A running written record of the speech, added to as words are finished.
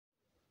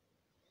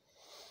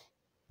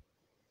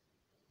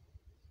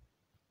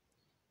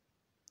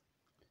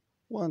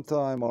One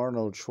time,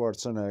 Arnold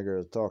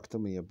Schwarzenegger talked to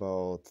me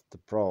about the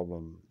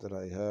problem that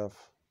I have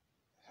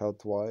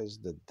health-wise,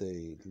 that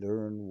they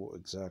learn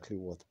exactly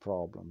what the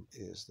problem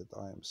is that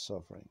I am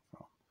suffering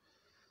from.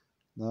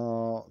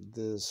 Now,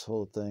 this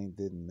whole thing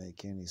didn't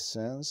make any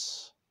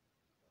sense,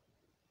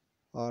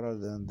 other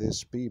than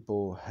these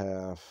people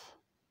have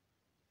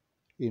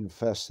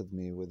infested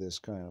me with this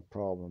kind of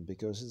problem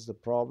because it's the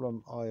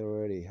problem I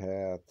already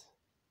had.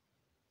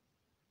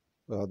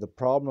 Well, the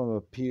problem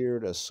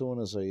appeared as soon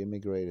as I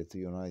immigrated to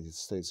the United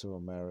States of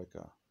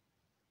America.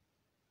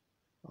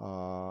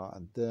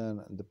 And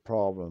then the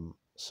problem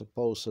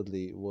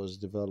supposedly was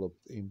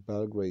developed in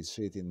Belgrade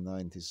City in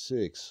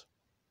 '96.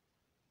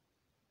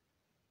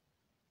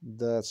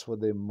 That's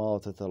what they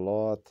mouthed a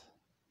lot,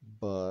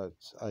 but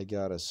I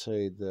gotta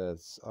say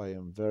that I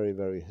am very,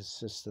 very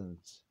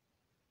hesitant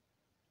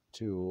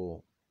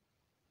to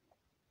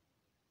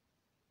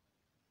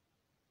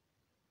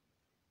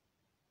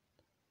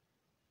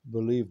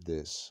believe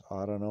this.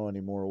 I don't know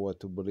anymore what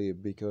to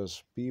believe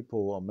because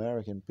people,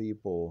 American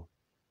people,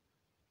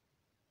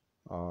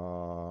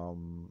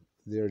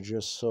 they're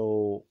just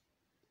so,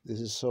 this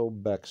is so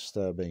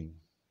backstabbing.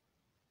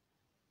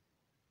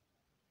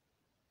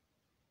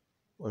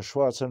 Well,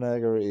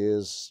 Schwarzenegger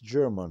is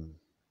German,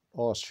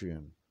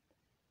 Austrian,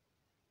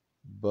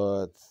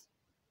 but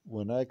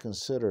when I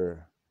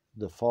consider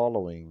the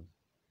following,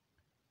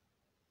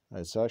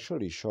 it's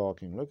actually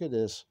shocking. Look at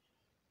this.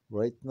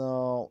 Right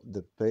now,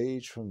 the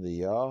page from the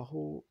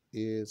Yahoo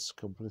is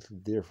completely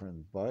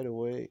different. By the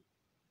way,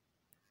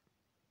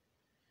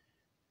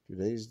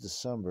 today is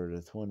December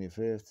the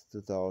 25th,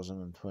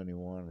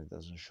 2021. It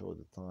doesn't show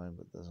the time,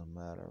 but doesn't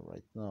matter.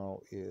 Right now,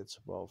 it's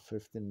about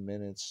 15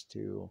 minutes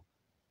to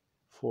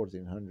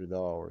 1400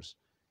 hours.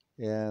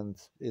 And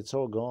it's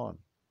all gone.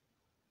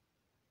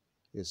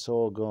 It's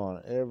all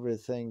gone.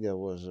 Everything that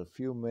was a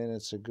few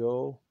minutes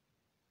ago,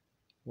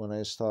 when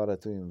I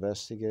started to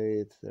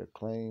investigate their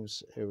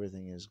claims,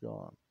 everything is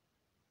gone.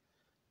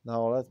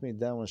 Now let me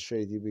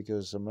demonstrate you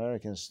because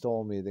Americans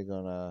told me they're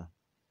gonna,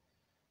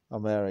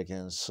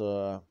 Americans,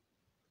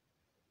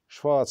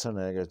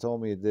 Schwarzenegger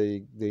told me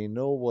they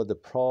know what the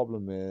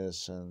problem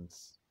is and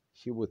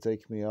he would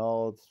take me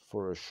out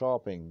for a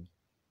shopping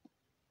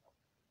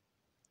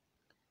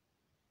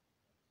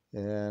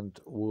and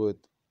would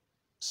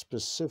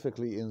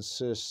specifically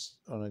insist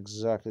on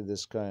exactly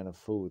this kind of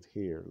food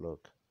here,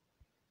 look.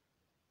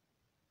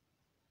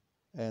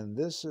 And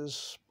this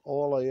is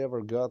all I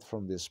ever got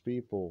from these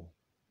people.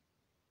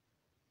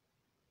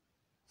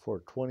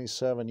 For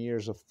 27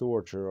 years of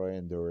torture I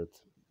endured.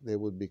 They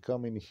would be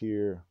coming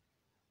here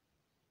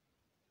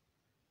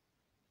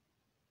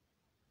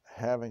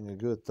having a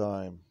good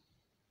time.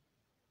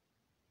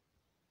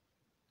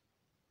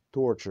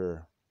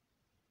 Torture.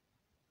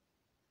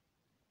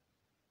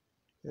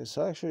 It's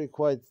actually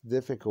quite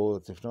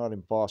difficult, if not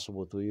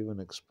impossible, to even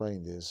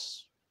explain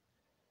this.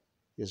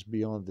 It's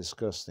beyond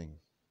disgusting.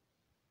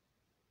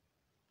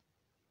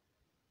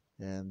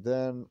 And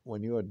then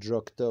when you are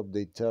drugged up,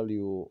 they tell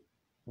you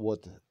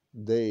what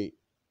they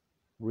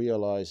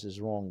realize is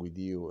wrong with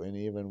you. And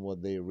even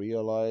what they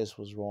realize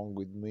was wrong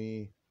with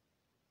me,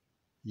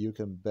 you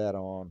can bet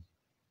on.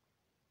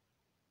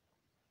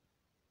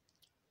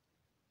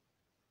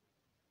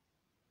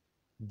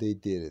 They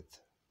did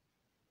it.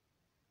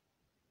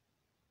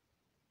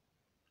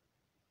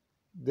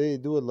 They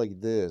do it like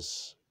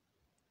this.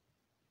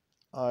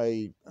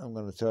 I'm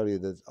going to tell you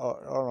that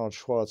Arnold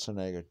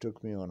Schwarzenegger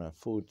took me on a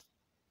food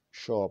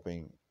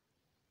shopping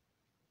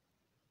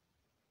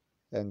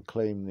and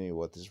claimed me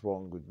what is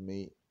wrong with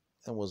me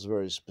and was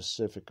very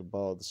specific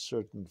about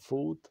certain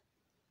food,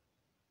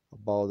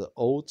 about the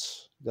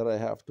oats that I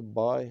have to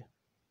buy.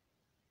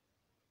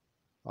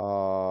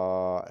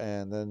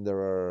 And then there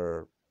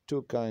are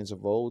two kinds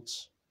of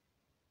oats.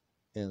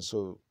 And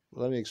so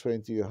let me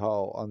explain to you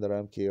how under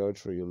MK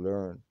Ultra you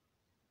learn.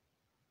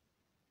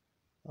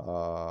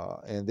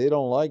 And they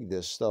don't like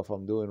this stuff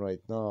I'm doing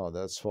right now.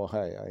 That's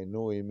why I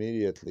knew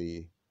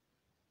immediately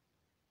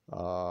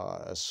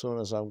as soon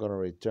as I'm going to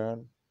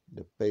return,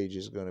 the page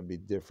is going to be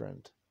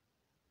different.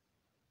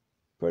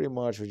 Pretty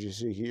much what you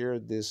see here,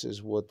 this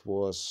is what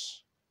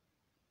was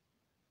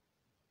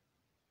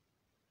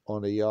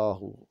on the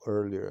Yahoo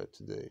earlier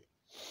today.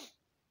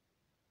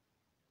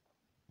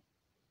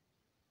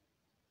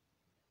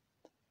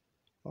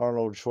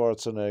 Arnold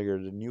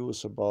Schwarzenegger, the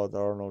news about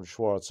Arnold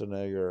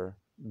Schwarzenegger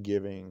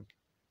giving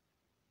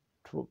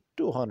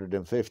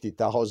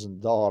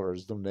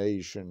 $250,000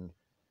 donation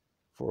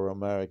for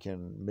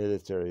American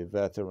military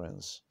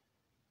veterans.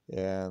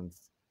 And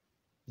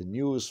the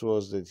news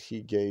was that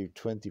he gave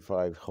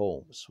 25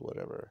 homes,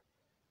 whatever,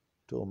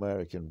 to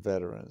American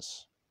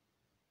veterans.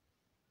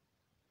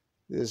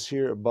 This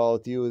here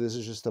about you, this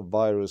is just a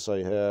virus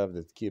I have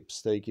that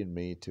keeps taking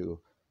me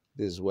to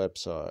this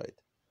website.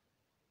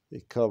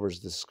 It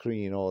covers the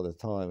screen all the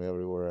time,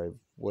 everywhere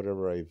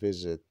whatever I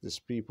visit. These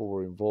people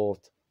were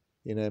involved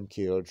in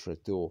MK Ultra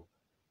too.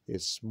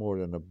 It's more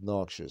than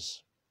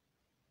obnoxious.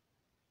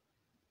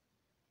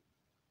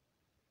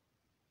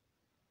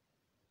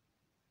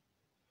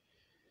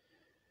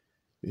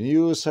 The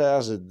news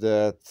has it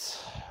that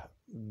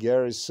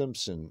Gary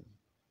Simpson,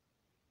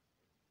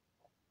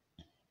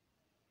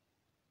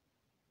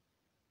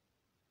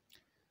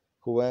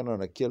 who went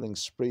on a killing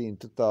spree in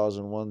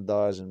 2001,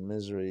 dies in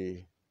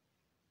Missouri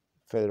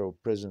federal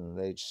prison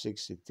at age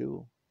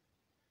 62.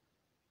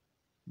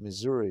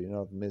 Missouri,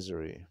 not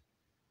misery.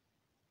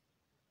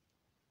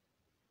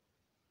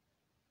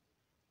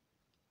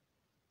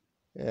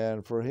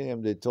 And for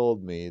him, they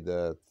told me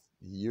that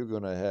you're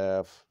going to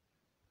have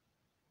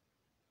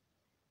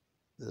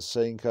the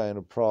same kind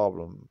of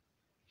problem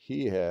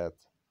he had.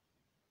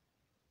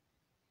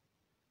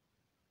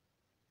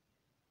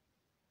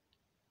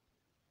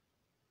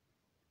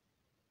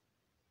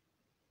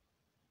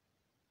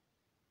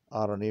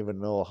 I don't even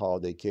know how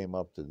they came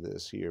up to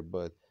this here,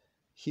 but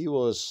he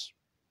was,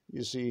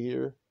 you see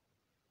here,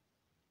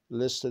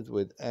 listed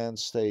with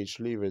end-stage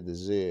liver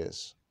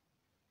disease.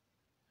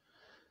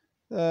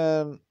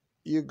 And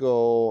you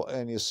go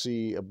and you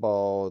see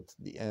about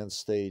the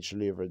end-stage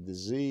liver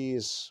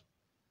disease.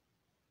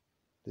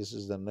 This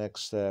is the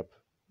next step.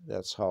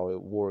 That's how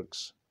it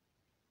works.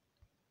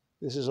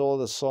 This is all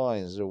the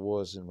signs there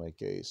was in my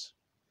case.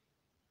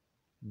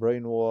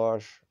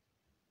 Brainwash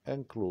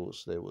and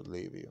clues they would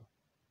leave you.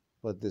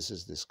 But this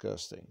is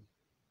disgusting.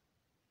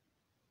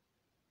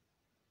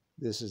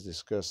 This is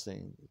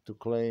disgusting to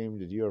claim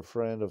that you're a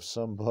friend of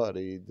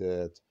somebody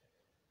that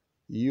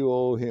you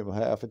owe him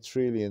 $500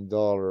 billion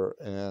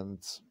and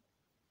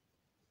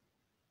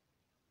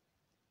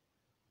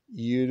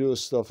you do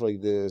stuff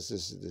like this.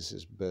 This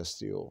is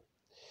bestial.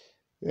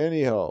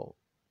 Anyhow,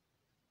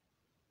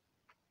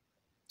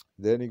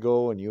 then you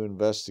go and you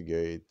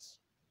investigate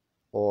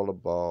all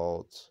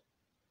about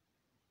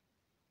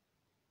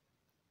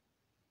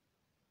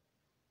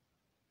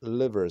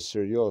liver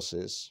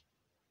cirrhosis,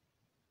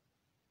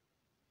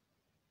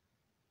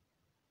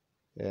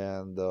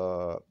 and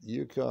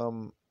you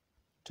come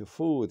to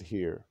food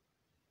here,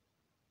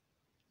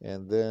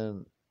 and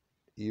then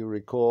you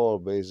recall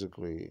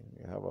basically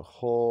you have a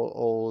whole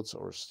oats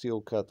or steel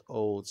cut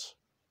oats,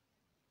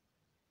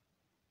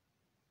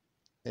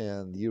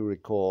 and you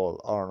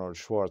recall Arnold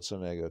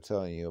Schwarzenegger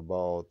telling you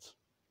about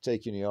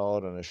taking you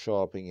out on a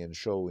shopping and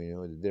showing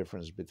you the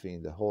difference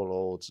between the whole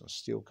oats and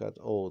steel cut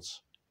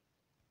oats.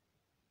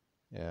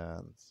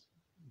 And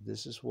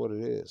this is what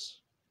it is.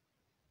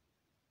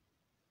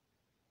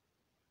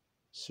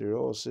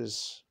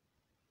 Cirrhosis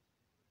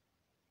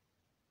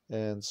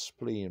and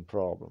spleen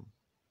problem.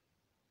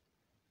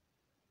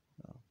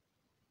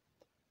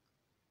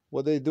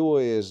 What they do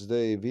is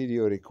they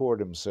video record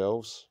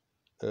themselves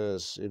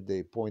as if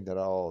they pointed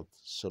out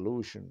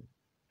solution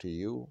to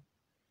you,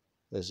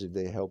 as if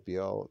they help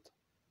you out.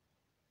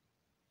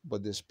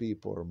 But these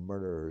people are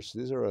murderers.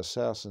 These are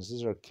assassins.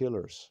 These are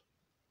killers.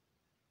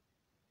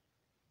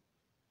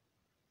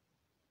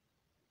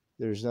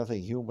 There's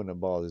nothing human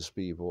about these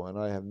people, and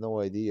I have no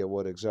idea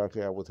what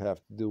exactly I would have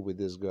to do with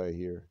this guy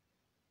here.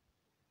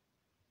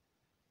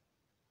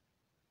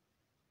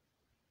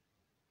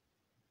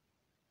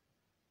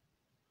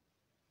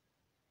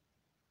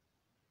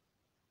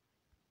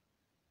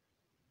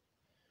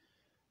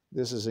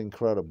 This is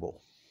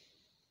incredible.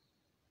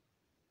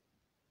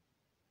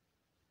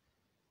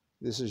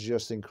 This is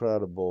just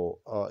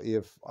incredible.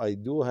 If I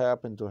do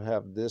happen to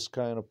have this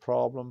kind of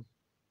problem,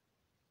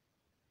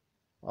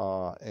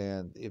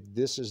 and if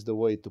this is the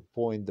way to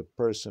point the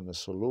person a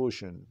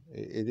solution,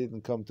 it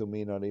didn't come to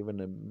me not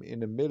even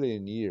in a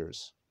million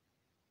years.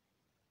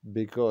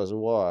 Because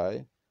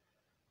why?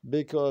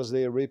 Because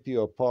they rip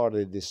you apart,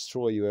 they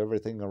destroy you,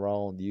 everything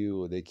around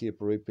you. They keep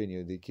ripping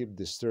you, they keep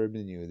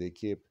disturbing you, they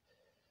keep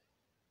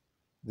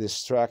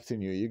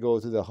distracting you. You go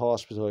to the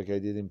hospital like I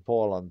did in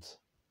Poland,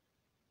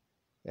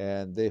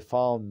 and they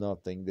found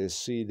nothing.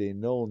 They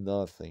know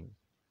nothing.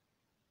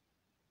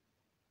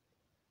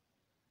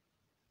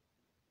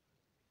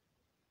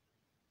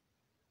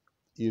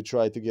 You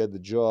try to get the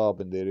job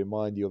and they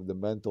remind you of the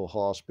mental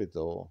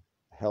hospital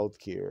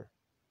healthcare,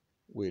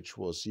 which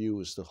was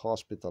used to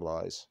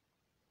hospitalize.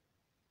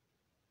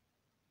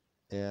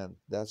 And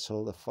that's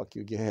all the fuck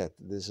you get.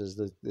 This is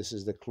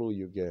the clue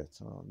you get.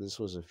 This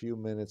was a few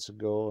minutes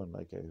ago, and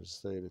like I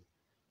stated,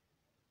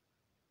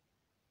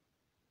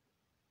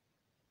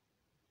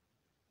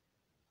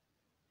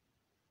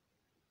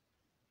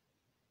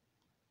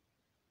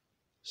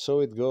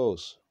 so it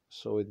goes.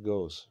 So it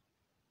goes.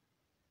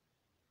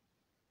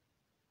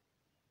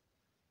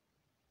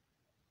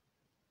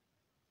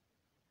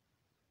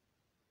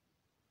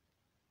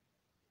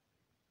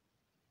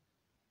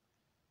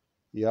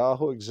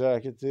 Yahoo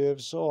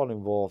executives all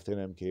involved in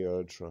MK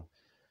Ultra.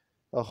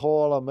 A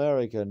whole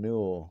America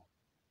knew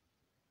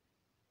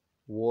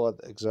what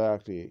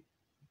exactly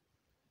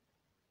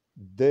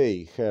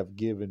they have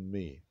given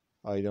me.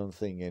 I don't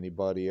think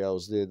anybody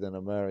else did, and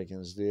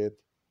Americans did.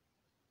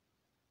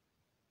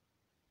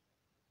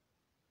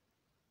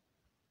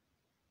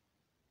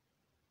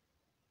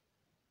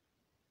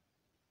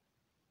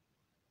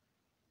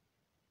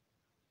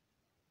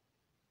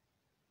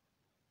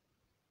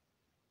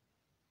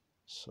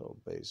 So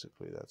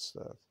basically, that's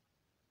that.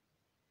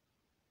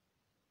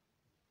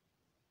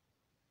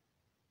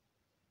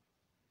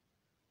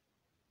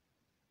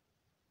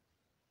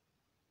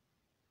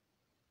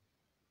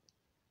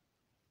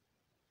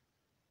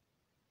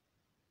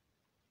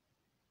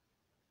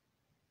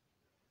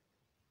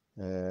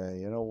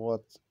 You know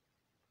what?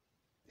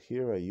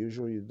 Here I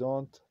usually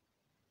don't,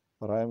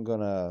 but I'm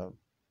gonna,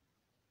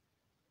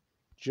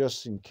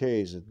 just in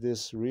case that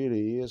this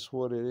really is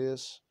what it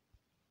is,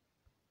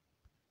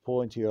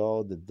 point you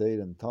out the date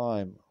and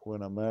time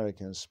when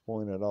Americans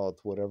pointed out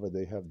whatever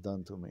they have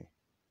done to me.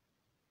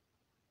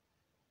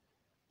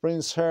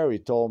 Prince Harry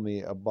told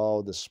me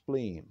about the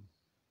spleen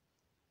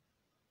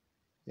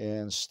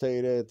and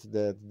stated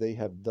that they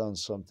have done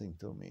something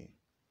to me.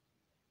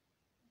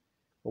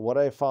 But what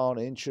I found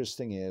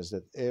interesting is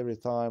that every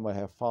time I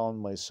have found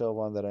myself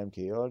under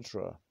MK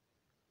Ultra,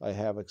 I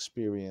have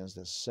experienced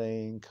the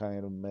same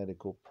kind of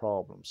medical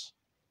problems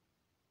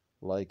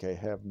like I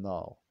have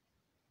now,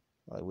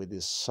 like with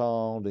this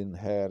sound in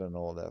head and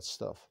all that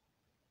stuff.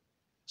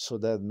 So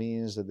that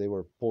means that they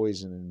were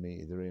poisoning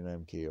me during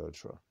MK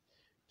Ultra.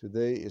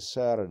 Today is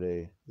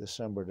Saturday,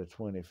 December the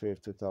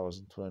 25th,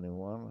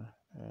 2021,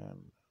 and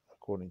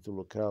according to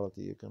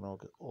locality, you can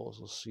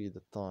also see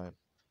the time,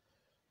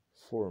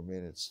 4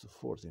 minutes to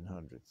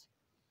 1400.